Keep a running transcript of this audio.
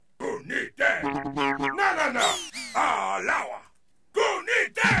No. Alawa.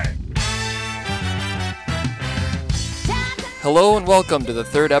 Gunite. Hello and welcome to the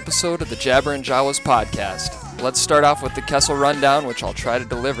third episode of the Jabber and Jawas podcast. Let's start off with the Kessel Rundown, which I'll try to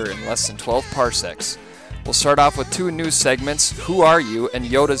deliver in less than 12 parsecs. We'll start off with two news segments, Who Are You and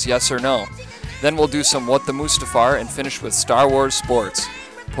Yoda's Yes or No. Then we'll do some What the Mustafar and finish with Star Wars sports.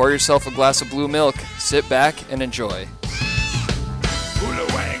 Pour yourself a glass of blue milk, sit back, and enjoy.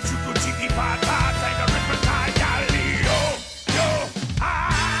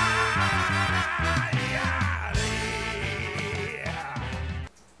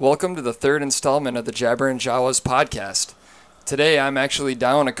 Welcome to the third installment of the Jabber and Jawas podcast. Today I'm actually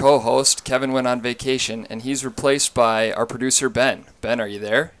down a co-host. Kevin went on vacation, and he's replaced by our producer Ben. Ben, are you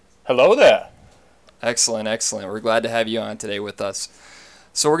there? Hello there. Excellent. We're glad to have you on today with us.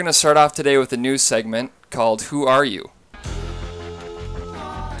 So we're going to start off today with a news segment called Who Are You?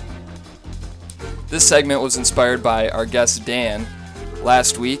 This segment was inspired by our guest Dan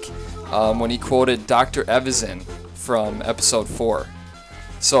last week when he quoted Dr. Evazan from episode 4.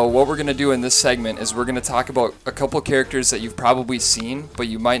 So what we're going to do in this segment is we're going to talk about a couple characters that you've probably seen, but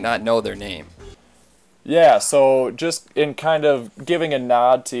you might not know their name. Yeah, so just in kind of giving a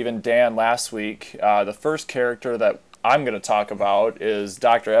nod to even Dan last week, the first character that I'm going to talk about is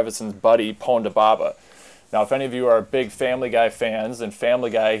Dr. Evazan's buddy, Ponda Baba. Now, if any of you are big Family Guy fans, in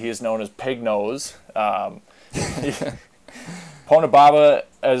Family Guy he is known as Pig Nose. Ponda Baba,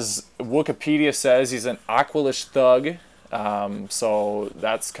 as Wikipedia says, he's an Aqualish thug. So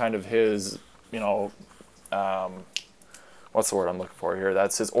that's kind of his, what's the word I'm looking for here?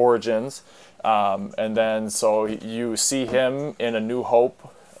 That's his origins. And then so you see him in A New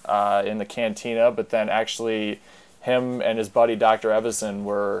Hope in the cantina, but then actually him and his buddy Dr. Evazan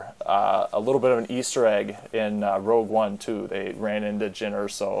were a little bit of an Easter egg in Rogue One too. They ran into Jyn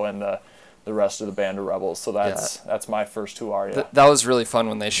Erso and the rest of the band of rebels. So that's my first Who Are You. That was really fun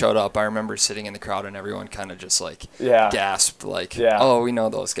when they showed up. I remember sitting in the crowd and everyone kind of just gasped oh, we know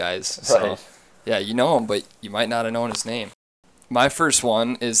those guys. Right. So yeah, you know him, but you might not have known his name. My first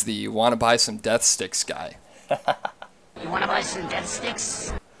one is the wanna buy some death sticks guy. You wanna buy some death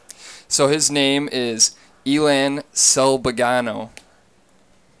sticks? So his name is Elan Selbagno.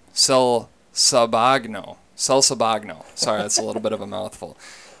 Sabagno. Sorry, that's a little bit of a mouthful.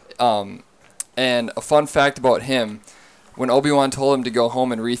 And a fun fact about him, when Obi-Wan told him to go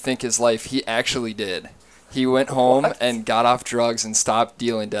home and rethink his life, he actually did. He went home and got off drugs and stopped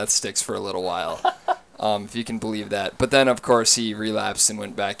dealing death sticks for a little while, if you can believe that. But then, of course, he relapsed and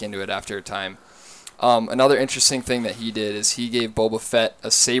went back into it after a time. Another interesting thing that he did is he gave Boba Fett a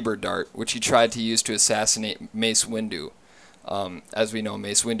saber dart, which he tried to use to assassinate Mace Windu. As we know,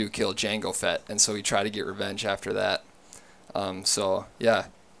 Mace Windu killed Jango Fett, and so he tried to get revenge after that.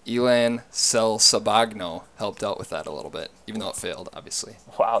 Elan Sabagno helped out with that a little bit, even though it failed, obviously.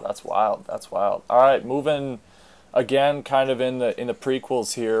 Wow, that's wild. All right, moving again, kind of in the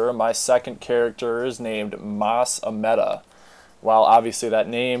prequels here. My second character is named Mas Amedda. While obviously that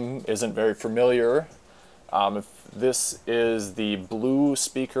name isn't very familiar, this is the Blue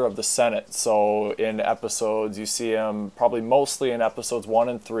Speaker of the Senate. So in episodes, you see him probably mostly in episodes 1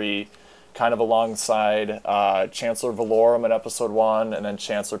 and 3. Kind of alongside Chancellor Valorum in episode 1 and then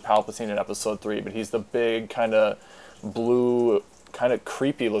Chancellor Palpatine in episode 3. But he's the big kind of blue, kind of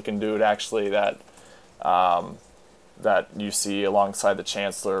creepy looking dude actually that you see alongside the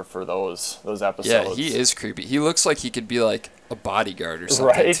Chancellor for those episodes. Yeah, he is creepy. He looks like he could be like a bodyguard or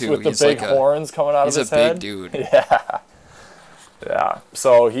something, right? Too. With he's the big horns coming out of his head. He's a big dude. Yeah.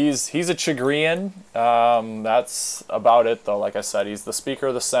 So he's a Chagrian. That's about it though. Like I said, he's the Speaker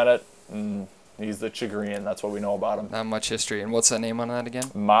of the Senate. He's the Chagrian. That's what we know about him. Not much history. And what's that name on that again?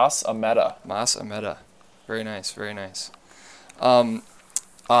 Mas Amedda. Mas Amedda. Very nice. The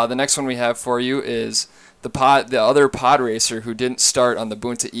next one we have for you is the other pod racer who didn't start on the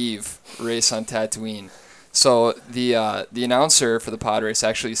Boonta Eve race on Tatooine. So the announcer for the pod race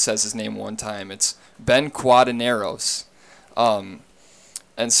actually says his name one time. It's Ben Quadaneros. And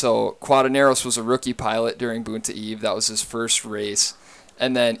so Quadaneros was a rookie pilot during Boonta Eve. That was his first race.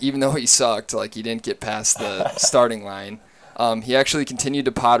 And then even though he sucked, he didn't get past the starting line, he actually continued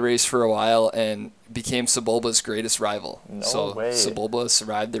to pod race for a while and became Sebulba's greatest rival. No way. Sebulba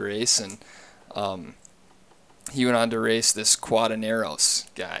survived the race, and he went on to race this Quadaneros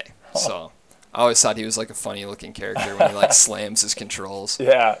guy. So I always thought he was a funny-looking character when he slams his controls.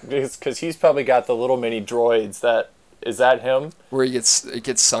 Yeah, because he's probably got the little mini droids that... Is that him? Where it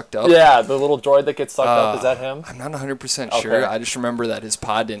gets sucked up? Yeah, the little droid that gets sucked up. Is that him? I'm not 100% sure. I just remember that his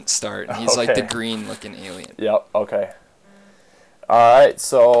pod didn't start, and he's the green-looking alien. Yep, okay. All right,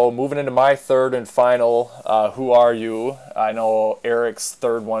 so moving into my third and final, Who Are You? I know Eric's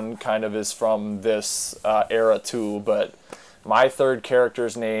third one kind of is from this era too, but my third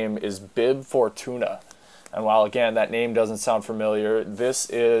character's name is Bib Fortuna. And while, again, that name doesn't sound familiar, this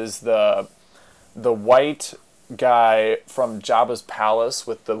is the white guy from Jabba's palace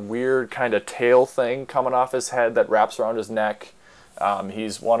with the weird kind of tail thing coming off his head that wraps around his neck.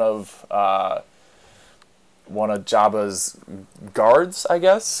 He's one of Jabba's guards, I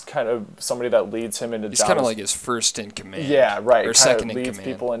guess, kind of somebody that leads him into. He's kind of like his first in command. Yeah, right. Or Kind second of in leads command.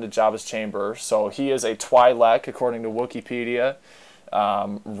 people into Jabba's chamber. So he is a Twi'lek, according to Wikipedia.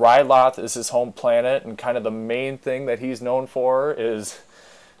 Ryloth is his home planet, and kind of the main thing that he's known for is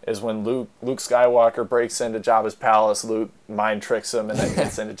when Luke Skywalker breaks into Jabba's palace, Luke mind tricks him and then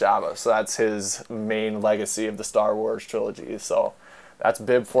gets into Jabba. So that's his main legacy of the Star Wars trilogy. So that's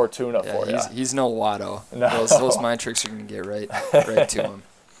Bib Fortuna for you. He's no Watto. No. Those mind tricks are going to get right to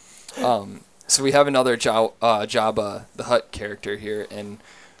him. So we have another Jabba the Hutt character here, and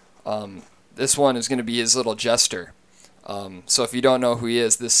this one is going to be his little jester. So if you don't know who he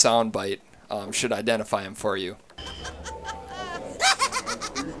is, this soundbite should identify him for you.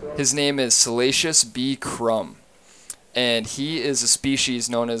 His name is Salacious B. Crumb, and he is a species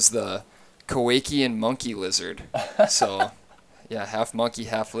known as the Kowakian monkey lizard. So, yeah, half monkey,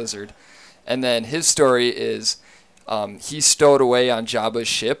 half lizard. And then his story is he's stowed away on Jabba's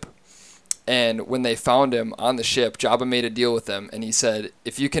ship, and when they found him on the ship, Jabba made a deal with them, and he said,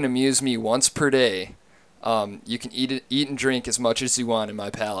 if you can amuse me once per day, you can eat and drink as much as you want in my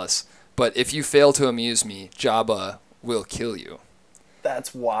palace. But if you fail to amuse me, Jabba will kill you.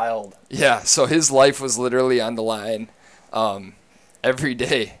 That's wild. Yeah, so his life was literally on the line every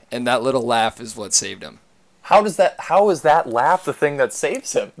day, and that little laugh is what saved him. How is that laugh the thing that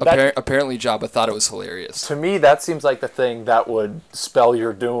saves him? Apparently Jabba thought it was hilarious. To me, that seems like the thing that would spell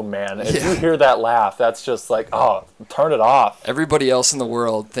your doom, man. If you hear that laugh, that's just like, oh, turn it off. Everybody else in the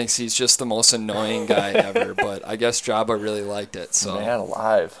world thinks he's just the most annoying guy ever, but I guess Jabba really liked it. So. Man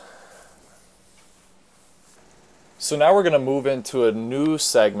alive. So now we're going to move into a new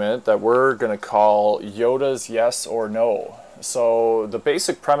segment that we're going to call Yoda's Yes or No. So the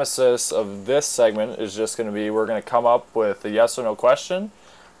basic premises of this segment is just going to be we're going to come up with a yes or no question.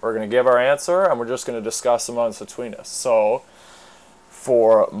 We're going to give our answer, and we're just going to discuss amongst between us. So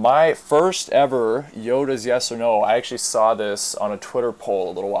for my first ever Yoda's Yes or No, I actually saw this on a Twitter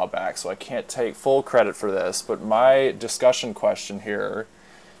poll a little while back, so I can't take full credit for this. But my discussion question here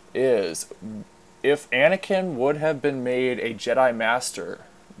is, if Anakin would have been made a Jedi Master,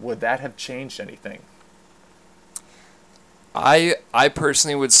 would that have changed anything? I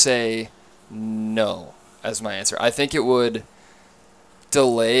personally would say no as my answer. I think it would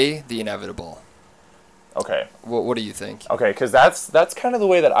delay the inevitable. Okay. What do you think? Okay, because that's kind of the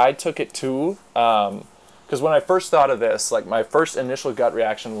way that I took it too. Because when I first thought of this, like my first initial gut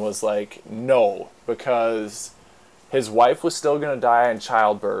reaction was like no, because his wife was still going to die in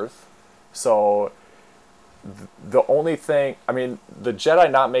childbirth. So the only thing, I mean, the Jedi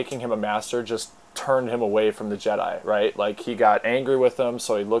not making him a master just turned him away from the Jedi, right? Like he got angry with them,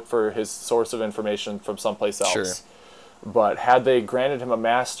 so he looked for his source of information from someplace else. Sure. But had they granted him a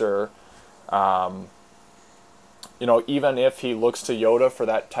master, even if he looks to Yoda for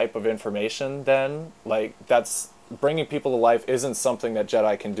that type of information, then like that's bringing people to life isn't something that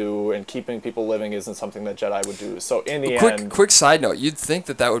Jedi can do, and keeping people living isn't something that Jedi would do. So in the end, quick side note, you'd think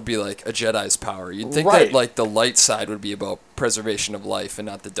that would be like a Jedi's power. You'd think Right. that like the light side would be about preservation of life and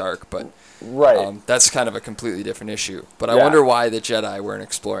not the dark, but right. that's kind of a completely different issue. But I Yeah. wonder why the Jedi weren't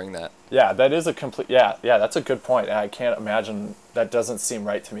exploring that. Yeah, that is a complete. Yeah, that's a good point. And I can't imagine, that doesn't seem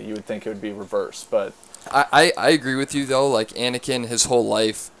right to me. You would think it would be reversed, but I agree with you though. Like Anakin, his whole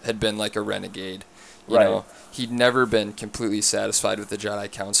life had been like a renegade. You Right. know, he'd never been completely satisfied with the Jedi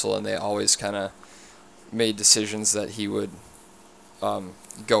Council, and they always kind of made decisions that he would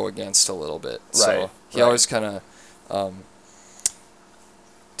go against a little bit. Right, So he right. always kind of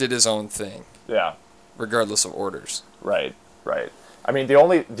did his own thing, yeah, regardless of orders. right. I mean, the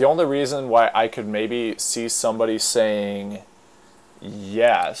only reason why I could maybe see somebody saying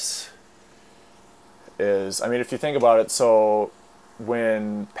yes is, I mean, if you think about it, so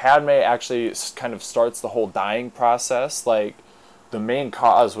when Padme actually kind of starts the whole dying process, like the main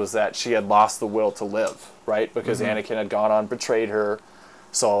cause was that she had lost the will to live, right? Because Anakin had gone on, betrayed her.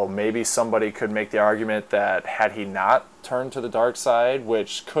 So maybe somebody could make the argument that had he not turned to the dark side,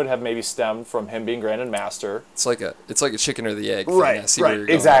 which could have maybe stemmed from him being granted master. It's like a chicken or the egg thing. I see where you're going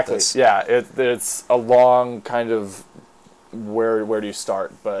with exactly. this. Yeah, it's a long kind of where do you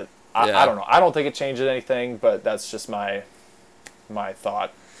start? But I don't know. I don't think it changes anything, but that's just my my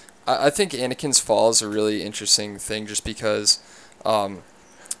thought. I think Anakin's fall is a really interesting thing just because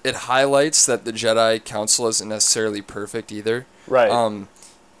it highlights that the Jedi Council isn't necessarily perfect either. Right.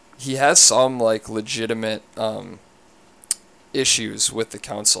 He has some like legitimate issues with the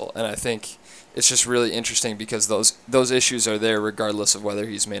Council, and I think it's just really interesting because those issues are there regardless of whether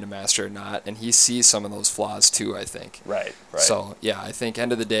he's made a master or not, and he sees some of those flaws too, I think. Right. So, yeah, I think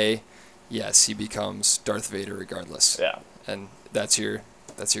end of the day, yes, he becomes Darth Vader regardless. Yeah. And that's your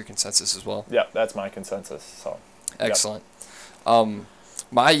consensus as well. Yeah, that's my consensus. So. Excellent.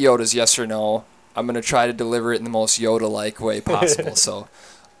 My Yoda's yes or no. I'm going to try to deliver it in the most Yoda-like way possible. So,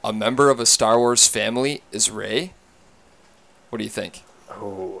 a member of a Star Wars family is Rey. What do you think?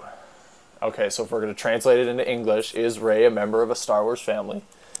 Ooh. Okay, so if we're going to translate it into English, is Rey a member of a Star Wars family?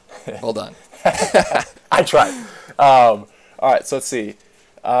 Well done. I tried. All right, so let's see.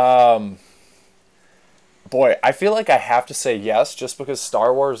 Boy, I feel like I have to say yes, just because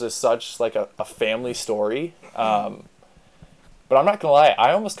Star Wars is such like a family story. But I'm not gonna lie,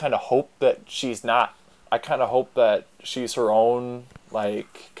 I almost kind of hope that she's not. I kind of hope that she's her own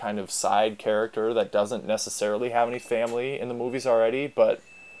like kind of side character that doesn't necessarily have any family in the movies already. But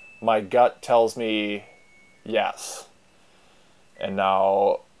my gut tells me yes. And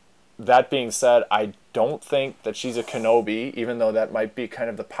now, that being said, I don't think that she's a Kenobi, even though that might be kind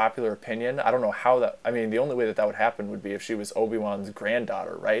of the popular opinion. I don't know how that... I mean, the only way that would happen would be if she was Obi-Wan's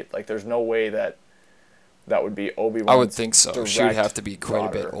granddaughter, right? Like, there's no way that would be Obi-Wan's I would think so. She would direct have to be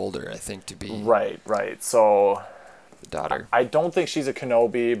quite daughter. a bit older, I think, to be Right. So, the daughter. I don't think she's a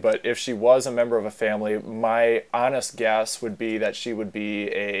Kenobi, but if she was a member of a family, my honest guess would be that she would be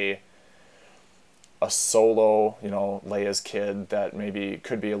a Solo, Leia's kid that maybe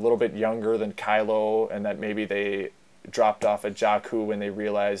could be a little bit younger than Kylo, and that maybe they dropped off at Jakku when they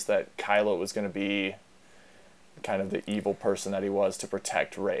realized that Kylo was going to be kind of the evil person that he was to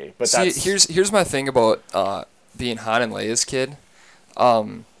protect Rey. But See, that's... here's my thing about being Han and Leia's kid.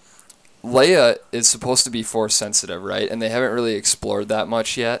 Leia is supposed to be Force sensitive, right? And they haven't really explored that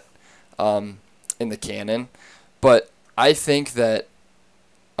much yet in the canon. But I think that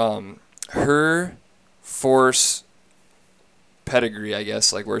her Force pedigree, I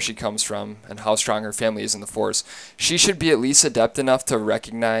guess, like where she comes from and how strong her family is in the Force, she should be at least adept enough to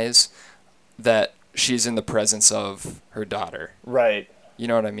recognize that she's in the presence of her daughter. Right. You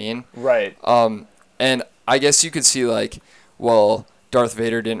know what I mean? Right. And I guess you could see like, well, Darth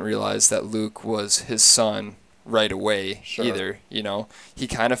Vader didn't realize that Luke was his son right away either, He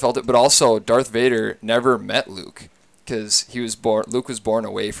kind of felt it, but also Darth Vader never met Luke because Luke was born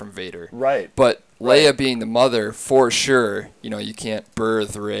away from Vader. Right. But Leia being the mother, for sure, you can't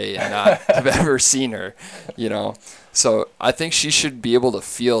birth Rey and not have ever seen her, So I think she should be able to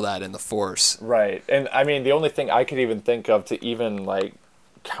feel that in the Force. Right. And I mean, the only thing I could even think of to even like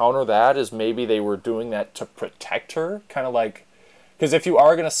counter that is maybe they were doing that to protect her, kind of like, because if you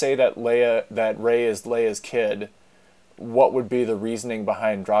are going to say that Rey is Leia's kid, what would be the reasoning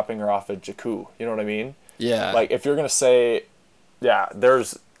behind dropping her off at Jakku? You know what I mean? Yeah. Like, if you're going to say, yeah,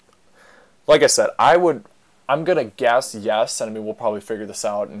 there's, like I said, I'm going to guess yes, and I mean, we'll probably figure this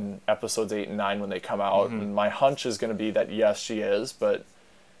out in episodes 8 and 9 when they come out, and my hunch is going to be that yes, she is, but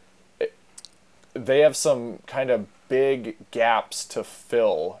they have some kind of big gaps to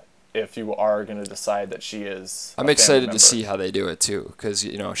fill if you are going to decide that she is I'm excited to see how they do it, too, because,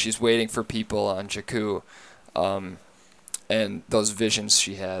 she's waiting for people on Jakku, and those visions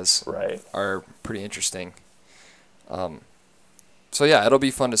she has are pretty interesting. So, yeah, it'll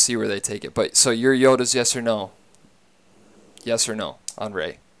be fun to see where they take it. But so your Yoda's yes or no? Yes or no on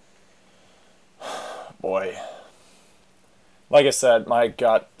Rey? Boy. Like I said, my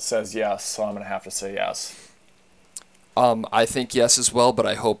gut says yes, so I'm going to have to say yes. I think yes as well, but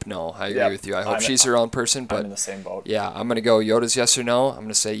I hope no. I agree with you. I hope she's her own person, but I'm in the same boat. Yeah, I'm going to go Yoda's yes or no. I'm going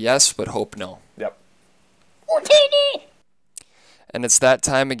to say yes, but hope no. Yep. And it's that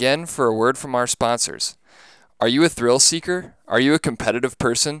time again for a word from our sponsors. Are you a thrill seeker? Are you a competitive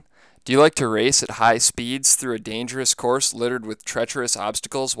person? Do you like to race at high speeds through a dangerous course littered with treacherous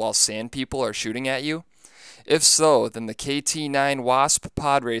obstacles while sand people are shooting at you? If so, then the KT-9 Wasp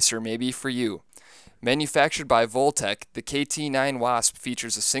Pod Racer may be for you. Manufactured by Voltec, the KT-9 Wasp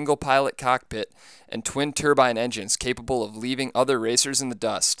features a single pilot cockpit and twin turbine engines capable of leaving other racers in the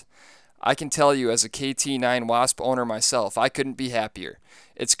dust. I can tell you as a KT-9 Wasp owner myself, I couldn't be happier.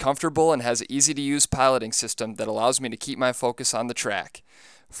 It's comfortable and has an easy-to-use piloting system that allows me to keep my focus on the track.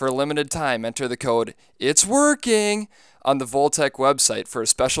 For a limited time, enter the code It's Working on the Voltec website for a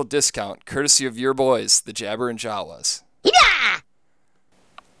special discount, courtesy of your boys, the Jabber and Jawas. Yeah!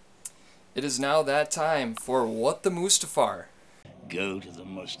 It is now that time for What the Mustafar. Go to the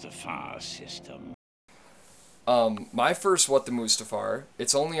Mustafar system. My first What the Mustafar.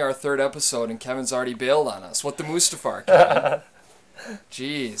 It's only our third episode and Kevin's already bailed on us. What the Mustafar, Kevin?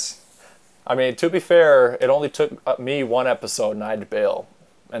 Jeez. I mean, to be fair, it only took me one episode and I had to bail,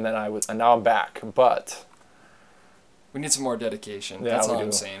 and now I'm back. But We need some more dedication. Yeah, That's we all I'm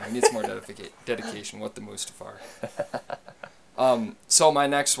do. saying. We need some more dedication. What the Mustafar. So my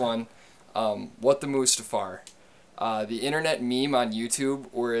next one, What the Mustafar. The internet meme on YouTube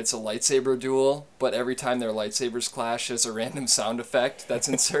where it's a lightsaber duel, but every time their lightsabers clash, there's a random sound effect that's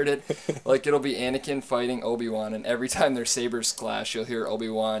inserted. Like it'll be Anakin fighting Obi-Wan, and every time their sabers clash, you'll hear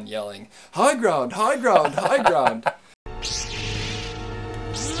Obi-Wan yelling, "High ground, high ground, high ground."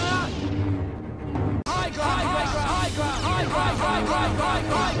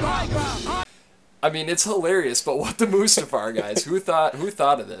 I mean, it's hilarious, but what the Mustafar, guys? Who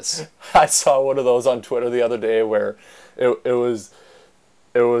thought of this? I saw one of those on Twitter the other day where it was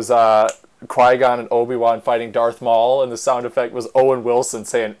Qui-Gon and Obi-Wan fighting Darth Maul, and the sound effect was Owen Wilson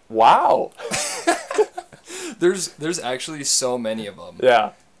saying, "Wow." There's actually so many of them.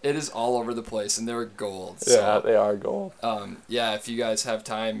 Yeah. It is all over the place, and they're gold. Yeah, So, they are gold. yeah, if you guys have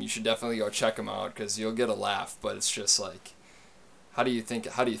time, you should definitely go check them out because you'll get a laugh. But it's just like, how do you think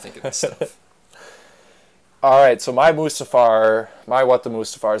of this stuff? All right, so my What the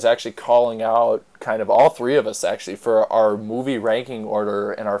Mustafar is actually calling out kind of all three of us actually for our movie ranking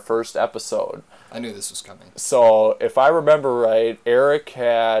order in our first episode. I knew this was coming. So if I remember right, Eric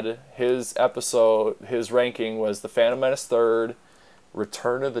had his ranking was The Phantom Menace third,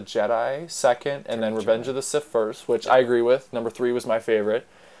 Return of the Jedi second, and then Revenge of the Sith first, which I agree with. Number 3 was my favorite.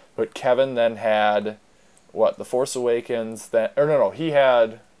 But Kevin then had, The Force Awakens, he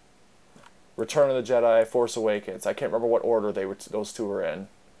had Return of the Jedi, Force Awakens. I can't remember what order those two were in.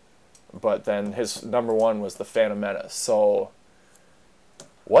 But then his number 1 was The Phantom Menace. So,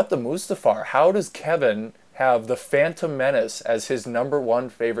 What the Mustafar? How does Kevin have The Phantom Menace as his number 1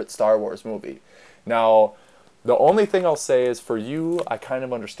 favorite Star Wars movie? Now, the only thing I'll say is for you, I kind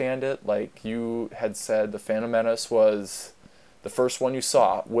of understand it. Like you had said, The Phantom Menace was the first one you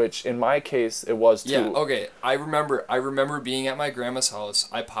saw, which in my case it was too. Yeah, okay. I remember being at my grandma's house.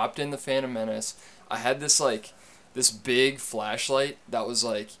 I popped in The Phantom Menace. I had this big flashlight that was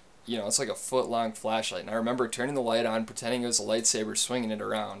it's like a foot-long flashlight. And I remember turning the light on, pretending it was a lightsaber, swinging it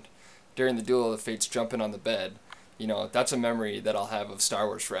around. During the Duel of the Fates, jumping on the bed. That's a memory that I'll have of Star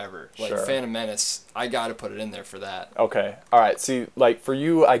Wars forever. Sure. Phantom Menace, I gotta put it in there for that. Okay. All right. See, for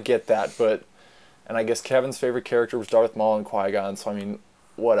you, I get that, and I guess Kevin's favorite character was Darth Maul and Qui-Gon, so I mean,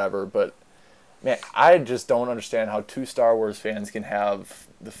 whatever. But, man, I just don't understand how 2 Star Wars fans can have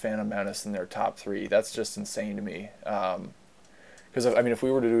The Phantom Menace in their top 3. That's just insane to me. Because, if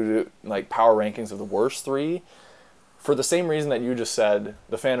we were to do, power rankings of the worst 3, for the same reason that you just said,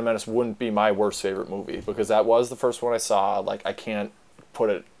 The Phantom Menace wouldn't be my worst favorite movie, because that was the first one I saw. I can't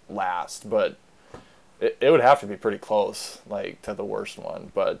put it last, but it would have to be pretty close, to the worst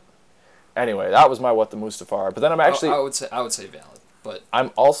one. But anyway, that was my What the Mustafar. But then I'm actually... I would say valid, but...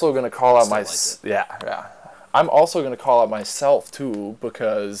 I'm also going to call out my... Still Yeah. I'm also going to call out myself, too,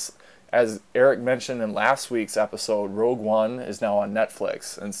 because... As Eric mentioned in last week's episode, Rogue One is now on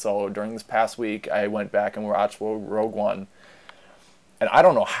Netflix. And so during this past week, I went back and watched Rogue One. And I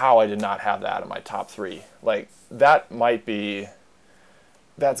don't know how I did not have that in my top 3. That's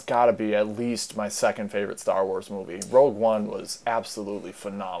got to be at least my second favorite Star Wars movie. Rogue One was absolutely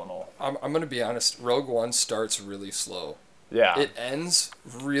phenomenal. I'm going to be honest, Rogue One starts really slow. Yeah. It ends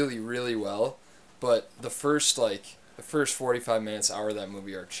really, really well, but the first 45 minutes, hour of that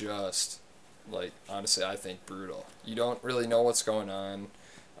movie are just, honestly, I think brutal. You don't really know what's going on.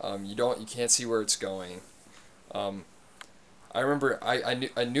 You can't see where it's going. I remember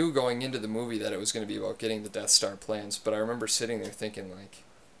I knew going into the movie that it was going to be about getting the Death Star plans, but I remember sitting there thinking,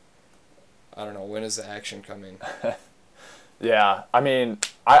 I don't know, when is the action coming? Yeah,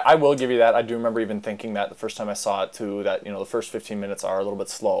 I will give you that. I do remember even thinking that the first time I saw it, too, that, the first 15 minutes are a little bit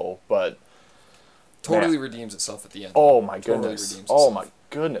slow, but... Totally redeems itself at the end. Oh my Totally goodness. redeems Oh itself. my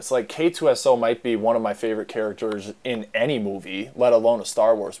goodness. K2SO might be one of my favorite characters in any movie, let alone a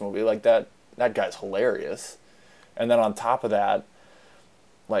Star Wars movie. That guy's hilarious. And then on top of that,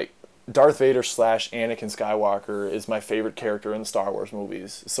 Darth Vader / Anakin Skywalker is my favorite character in the Star Wars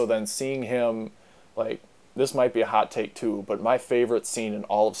movies. So then seeing him, this might be a hot take too, but my favorite scene in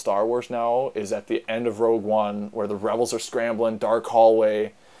all of Star Wars now is at the end of Rogue One, where the rebels are scrambling, dark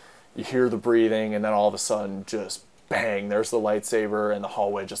hallway, you hear the breathing, and then all of a sudden, just bang, there's the lightsaber, and the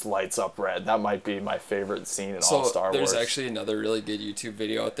hallway just lights up red. That might be my favorite scene in all Star Wars. There's actually another really good YouTube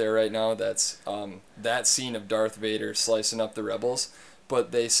video out there right now that's that scene of Darth Vader slicing up the rebels,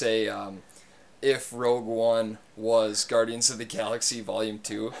 but they say if Rogue One was Guardians of the Galaxy Volume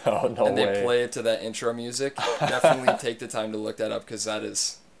 2, and they play it to that intro music, definitely take the time to look that up, because that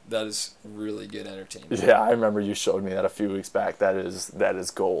is really good entertainment. Yeah, I remember you showed me that a few weeks back. That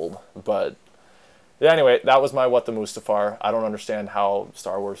is gold. But yeah, anyway, that was my What the Mustafar. I don't understand how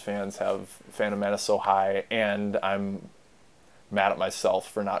Star Wars fans have Phantom Menace so high, and I'm mad at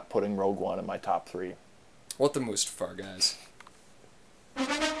myself for not putting Rogue One in my top 3. What the Mustafar, guys.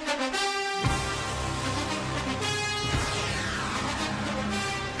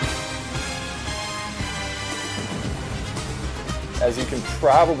 As you can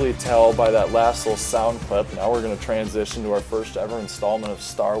probably tell by that last little sound clip, now we're going to transition to our first ever installment of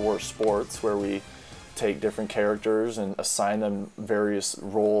Star Wars Sports, where we take different characters and assign them various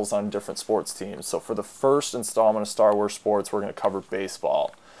roles on different sports teams. So for the first installment of Star Wars Sports, we're going to cover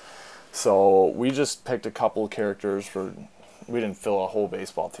baseball. So we just picked a couple of characters we didn't fill a whole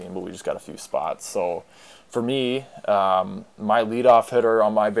baseball team, but we just got a few spots. So for me, my leadoff hitter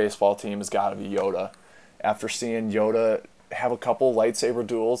on my baseball team has got to be Yoda. After seeing Yoda have a couple lightsaber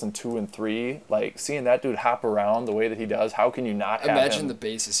duels in 2 and 3, like seeing that dude hop around the way that he does, how can you not have Imagine him? the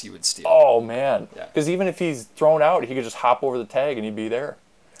bases he would steal. Oh man, Yeah. because even if he's thrown out, he could just hop over the tag and he'd be there.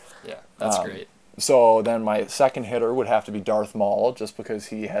 Yeah, that's great. So then my second hitter would have to be Darth Maul, just because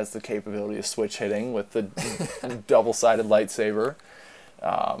he has the capability of switch hitting with the double-sided lightsaber.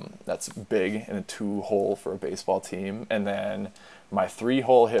 That's big in a 2-hole for a baseball team. And then my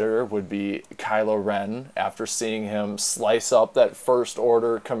 3-hole hitter would be Kylo Ren, after seeing him slice up that First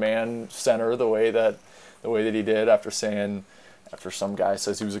Order command center the way that he did, after some guy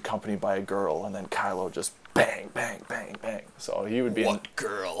says he was accompanied by a girl, and then Kylo just bang, bang, bang, bang. So he would be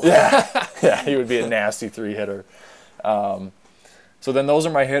girl? Yeah, he would be a nasty 3-hitter. So then those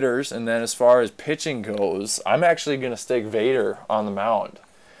are my hitters, and then as far as pitching goes, I'm actually going to stick Vader on the mound.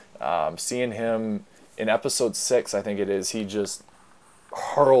 Seeing him in episode 6, I think it is, he just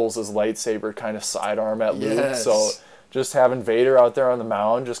hurls his lightsaber kind of sidearm at Luke. Yes. So just having Vader out there on the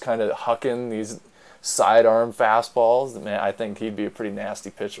mound, just kind of hucking these sidearm fastballs, man, I think he'd be a pretty nasty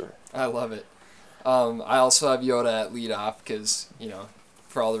pitcher. I love it. I also have Yoda at leadoff because,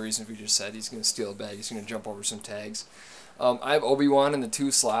 for all the reasons we just said, he's going to steal a bag, he's going to jump over some tags. I have Obi-Wan in the 2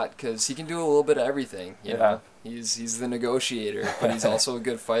 slot because he can do a little bit of everything. You know? He's the negotiator, but he's also a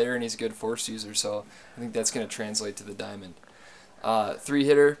good fighter and he's a good force user, so I think that's going to translate to the diamond.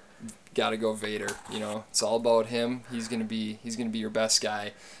 3-hitter, gotta go Vader. It's all about him. He's gonna be your best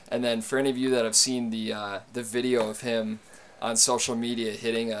guy. And then for any of you that have seen the video of him on social media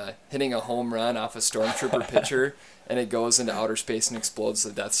hitting a home run off a Stormtrooper pitcher, and it goes into outer space and explodes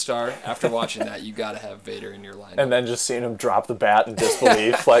the Death Star. After watching that, you gotta have Vader in your lineup. And then just seeing him drop the bat in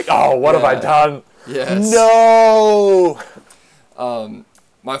disbelief, like, oh, what have I done? Yes. No!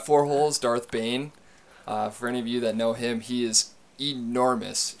 My 4-hole is Darth Bane. For any of you that know him, he is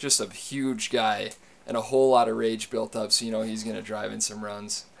enormous, just a huge guy, and a whole lot of rage built up, so he's going to drive in some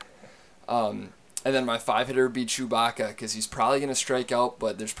runs. And then my 5-hitter would be Chewbacca, because he's probably going to strike out,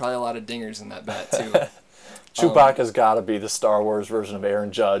 but there's probably a lot of dingers in that bat, too. Chewbacca's got to be the Star Wars version of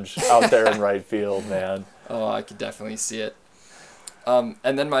Aaron Judge out there in right field, man. Oh, I could definitely see it. And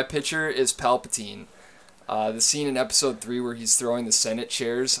then my pitcher is Palpatine. The scene in Episode 3 where he's throwing the Senate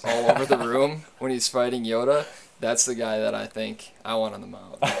chairs all over the room when he's fighting Yoda, that's the guy that I think I want on the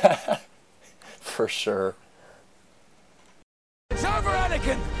mound. For sure. It's over,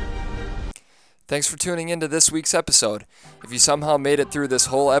 Anakin! Thanks for tuning in to this week's episode. If you somehow made it through this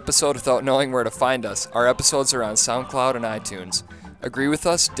whole episode without knowing where to find us, our episodes are on SoundCloud and iTunes. Agree with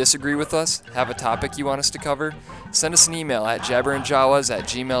us, disagree with us, have a topic you want us to cover? Send us an email at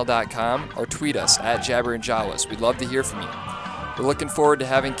jabberandjawas@gmail.com or tweet us at jabberandjawas. We'd love to hear from you. We're looking forward to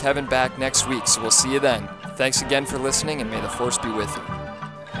having Kevin back next week, so we'll see you then. Thanks again for listening, and may the Force be with you.